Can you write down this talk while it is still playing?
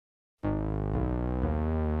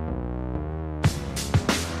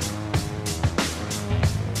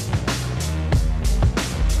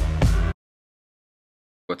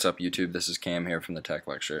What's up YouTube, this is Cam here from the Tech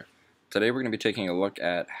Lecture. Today we're going to be taking a look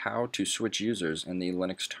at how to switch users in the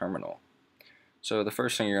Linux terminal. So the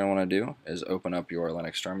first thing you're going to want to do is open up your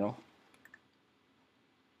Linux terminal.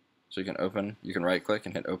 So you can right click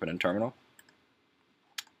and hit open in terminal.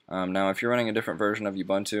 Now if you're running a different version of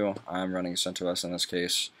Ubuntu, I'm running CentOS in this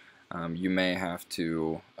case, you may have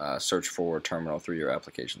to search for terminal through your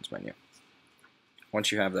applications menu.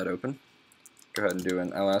 Once you have that open, go ahead and do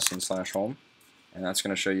an ls and /home. And that's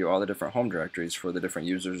going to show you all the different home directories for the different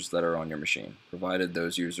users that are on your machine, provided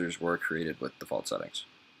those users were created with default settings.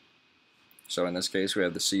 So in this case we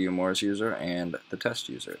have the CU Morris user and the test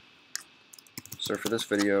user. So for this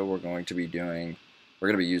video we're going to be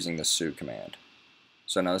using the su command.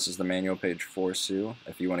 So now this is the manual page for su.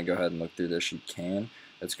 If you want to go ahead and look through this, you can.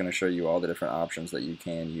 It's going to show you all the different options that you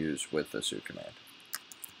can use with the su command.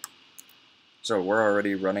 So we're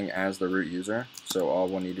already running as the root user, so all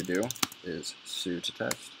we'll need to do is su to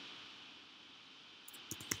test.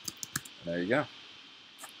 And there you go.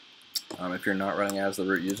 If you're not running as the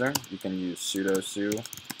root user, you can use sudo su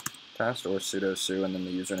test or sudo su and then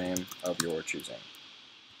the username of your choosing.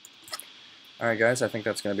 Alright guys, I think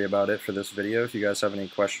that's going to be about it for this video. If you guys have any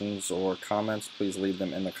questions or comments, please leave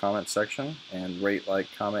them in the comment section, and rate, like,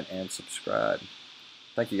 comment, and subscribe.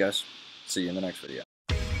 Thank you guys. See you in the next video.